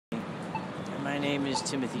My name is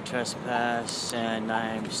Timothytrespas, and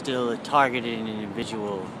I'm still a targeted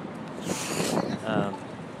individual. Um,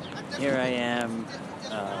 Here I am,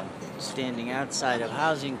 standing outside of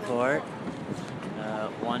Housing Court,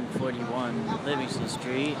 141 Livingston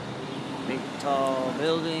Street. Big, tall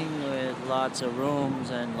building with lots of rooms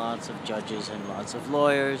and lots of judges and lots of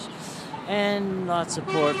lawyers and lots of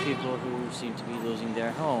poor people who seem to be losing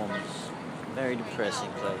their homes. Very depressing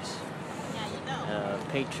place.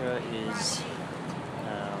 Petra is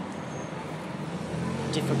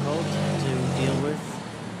difficult to deal with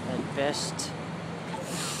at best.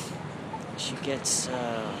 She gets,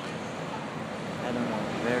 I don't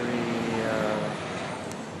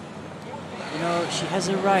know, she has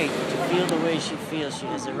a right to feel the way she feels. She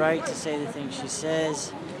has a right to say the things she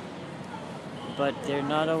says, but they're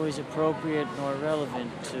not always appropriate nor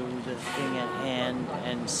relevant to the thing at hand,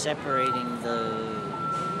 and separating the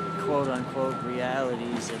quote-unquote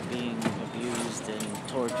realities of being abused and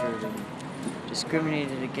tortured and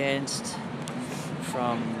discriminated against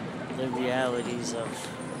from the realities of,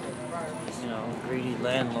 greedy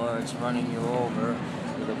landlords running you over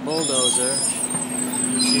with a bulldozer,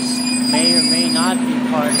 which may or may not be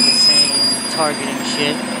part of the same targeting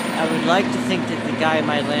shit. I would like to think that the guy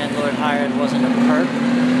my landlord hired wasn't a perp,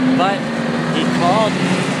 but he called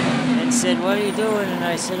me and said, "What are you doing?" And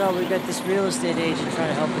I said, "Oh, we got this real estate agent trying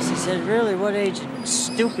to help us." He said, "Really? What agent?" And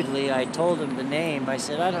stupidly, I told him the name. I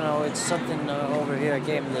said, "I don't know, it's something over here." I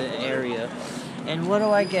gave him the area. And what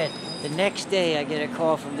do I get? The next day, I get a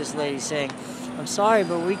call from this lady saying, "I'm sorry,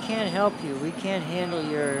 but we can't help you. We can't handle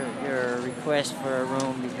your request for a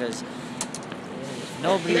room because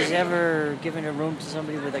nobody's ever given a room to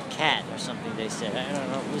somebody with a cat," or something they said. I don't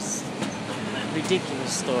know, it was a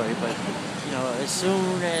ridiculous story, but, as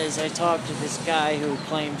soon as I talked to this guy who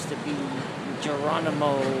claims to be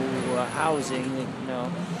Geronimo Housing,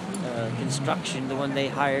 construction, the one they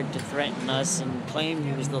hired to threaten us and claim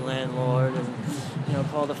he was the landlord, and,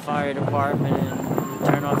 call the fire department and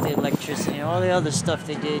turn off the electricity, all the other stuff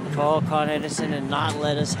they did, call Con Edison and not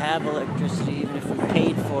let us have electricity even if we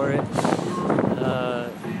paid for it.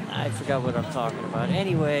 I forgot what I'm talking about.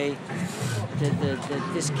 Anyway,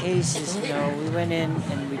 this case is, we went in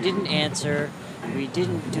and we didn't answer. We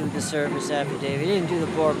didn't do the service affidavit. We didn't do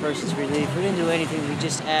the poor person's relief. We didn't do anything. We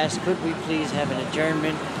just asked, could we please have an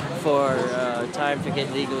adjournment for time to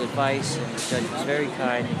get legal advice? And the judge was very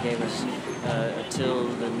kind and gave us until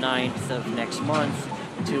the 9th of next month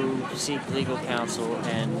to seek legal counsel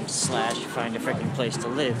and find a freaking place to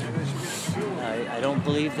live. I don't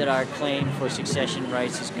believe that our claim for succession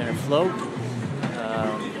rights is going to float,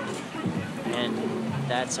 and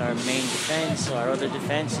that's our main defense. Our other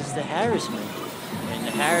defense is the harassment. And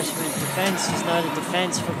the harassment defense is not a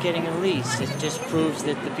defense for getting a lease. It just proves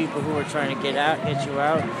that the people who are trying to get you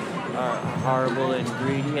out, are horrible and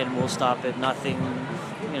greedy and will stop at nothing,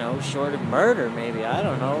 short of murder, maybe. I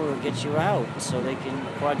don't know. Will get you out so they can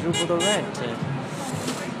quadruple the rent. And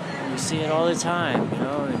we see it all the time,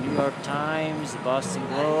 the New York Times, the Boston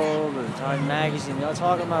Globe, the Time Magazine. They're all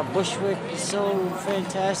talking about Bushwick is so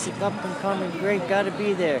fantastic, up and coming, great, got to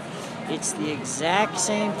be there. It's the exact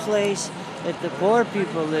same place that the poor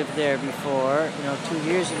people lived there before, 2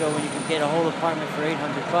 years ago when you could get a whole apartment for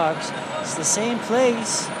 $800. It's the same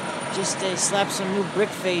place, just they slapped some new brick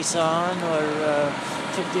face on, or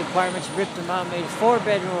took the apartments, ripped them out, made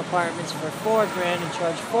 4-bedroom apartments for $4,000 and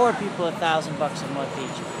charged 4 people $1,000 a month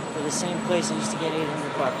each for the same place that used to get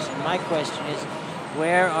 $800. And my question is,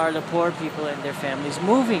 where are the poor people and their families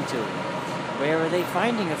moving to? Where are they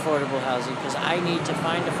finding affordable housing? Because I need to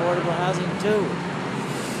find affordable housing too.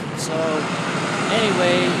 So,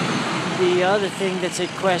 anyway, the other thing that's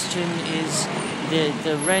at question is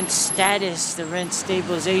the rent status, the rent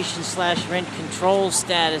stabilization / rent control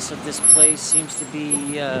status of this place seems to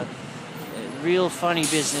be real funny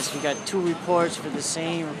business. We got 2 reports for the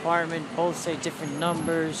same apartment, both say different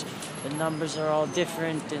numbers. The numbers are all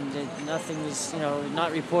different, and nothing is,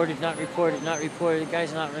 not reported, not reported, not reported. The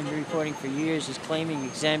guy's not been reporting for years. He's claiming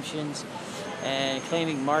exemptions and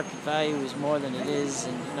claiming market value is more than it is,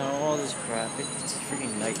 and all this crap. It's a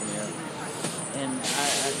freaking nightmare. And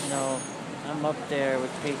I'm up there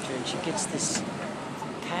with Petra, and she gets this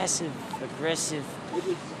passive aggressive,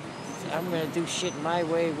 I'm gonna do shit my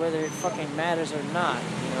way whether it fucking matters or not,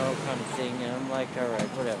 kind of thing. And I'm like, alright,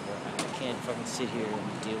 whatever. I can't fucking sit here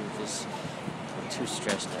and deal with this. I'm too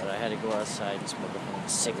stressed out. I had to go outside and smoke a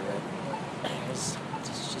cigarette. It's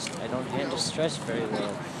just, I don't handle stress very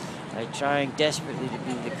well. I'm trying desperately to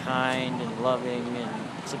be the kind and loving and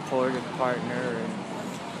supportive partner, and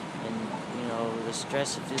the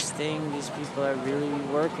stress of this thing, these people are really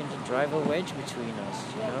working to drive a wedge between us,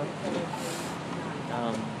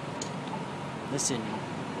 Um, listen,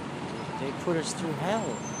 they put us through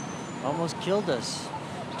hell. Almost killed us.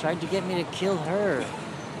 Tried to get me to kill her.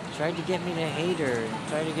 Tried to get me to hate her.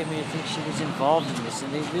 Tried to get me to think she was involved in this.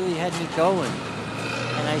 And they really had me going.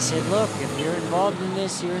 And I said, look, if you're involved in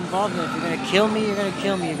this, you're involved in it. If you're going to kill me, you're going to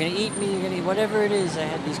kill me. You're going to eat me, you're going to eat whatever it is. I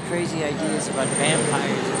had these crazy ideas about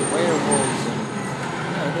vampires and werewolves. And,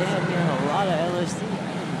 they had me on a lot of LSD. I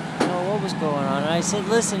didn't know what was going on. And I said,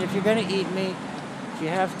 listen, if you're going to eat me, if you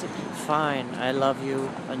have to, fine. I love you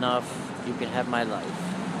enough. You can have my life.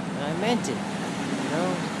 And I meant it.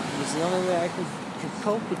 It was the only way I could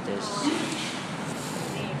cope with this.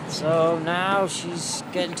 So now she's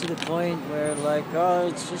getting to the point where, like, oh,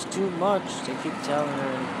 it's just too much. They keep telling her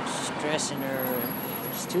and stressing her.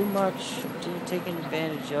 It's too much. Taken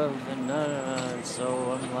advantage of, and and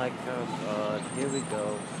so I'm like, oh God, here we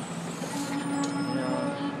go.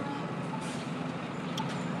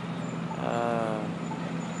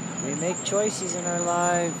 We make choices in our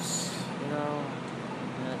lives.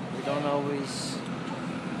 That we don't always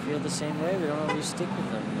feel the same way. We don't always stick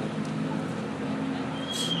with them.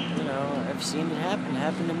 I've seen it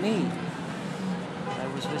happen to me. I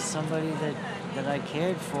was with somebody that I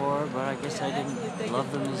cared for, but I guess I didn't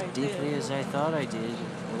love them as deeply as I thought I did,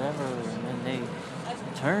 whatever, and then they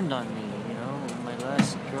turned on me, My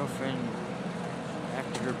last girlfriend,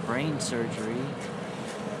 after her brain surgery,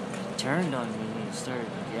 turned on me and started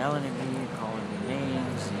yelling at me, calling me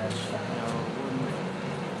names, and,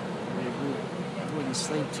 we wouldn't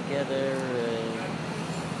sleep together,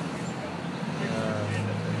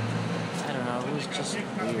 I don't know, it was just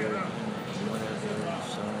weird, whatever,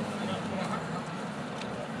 so,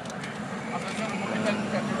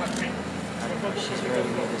 I don't know, she's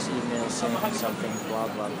writing me this email saying something, blah,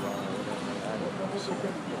 blah, blah, whatever, I don't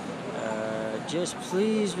know, just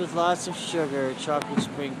please with lots of sugar, chocolate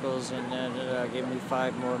sprinkles, and give me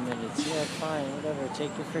 5 more minutes. Yeah, fine, whatever,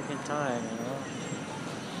 take your freaking time,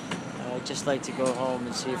 I'd just like to go home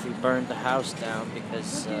and see if we burned the house down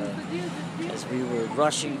because as we were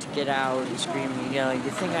rushing to get out and screaming and yelling,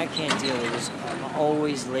 the thing I can't deal with is I'm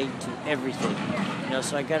always late to everything.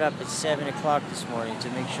 So I got up at 7 o'clock this morning to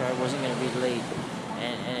make sure I wasn't going to be late.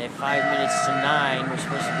 And at 5 minutes to 9, we're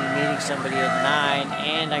supposed to be meeting somebody at 9,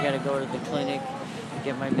 and I got to go to the clinic to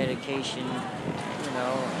get my medication, and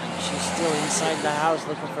she's still inside the house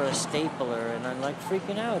looking for a stapler, and I'm like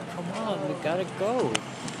freaking out. Come on, we got to go.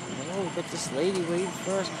 We've got this lady waiting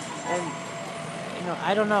for us, and,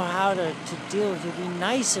 I don't know how to deal with it, be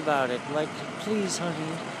nice about it, like, please,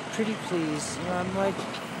 honey, pretty please, I'm like,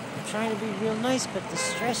 trying to be real nice, but the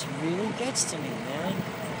stress really gets to me, man.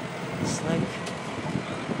 It's like,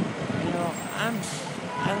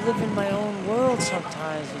 I live in my own world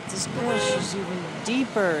sometimes, but this girl, she's even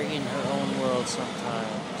deeper in her own world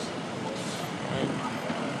sometimes, and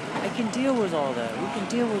I can deal with all that. We can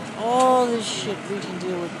deal with all this shit. We can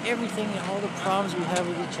deal with everything and all the problems we have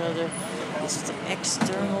with each other. It's the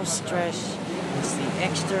external stress. It's the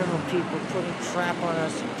external people putting crap on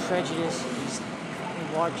us and prejudice. And these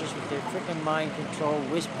fucking watchers with their freaking mind control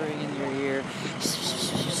whispering in your ear.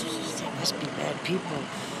 They must be bad people.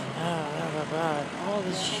 All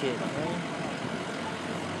this shit, right?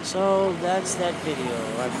 So that's that video.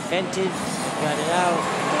 I vented, got it out,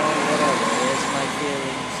 whatever. There's my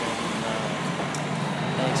feelings.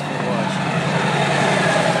 Thanks for watching.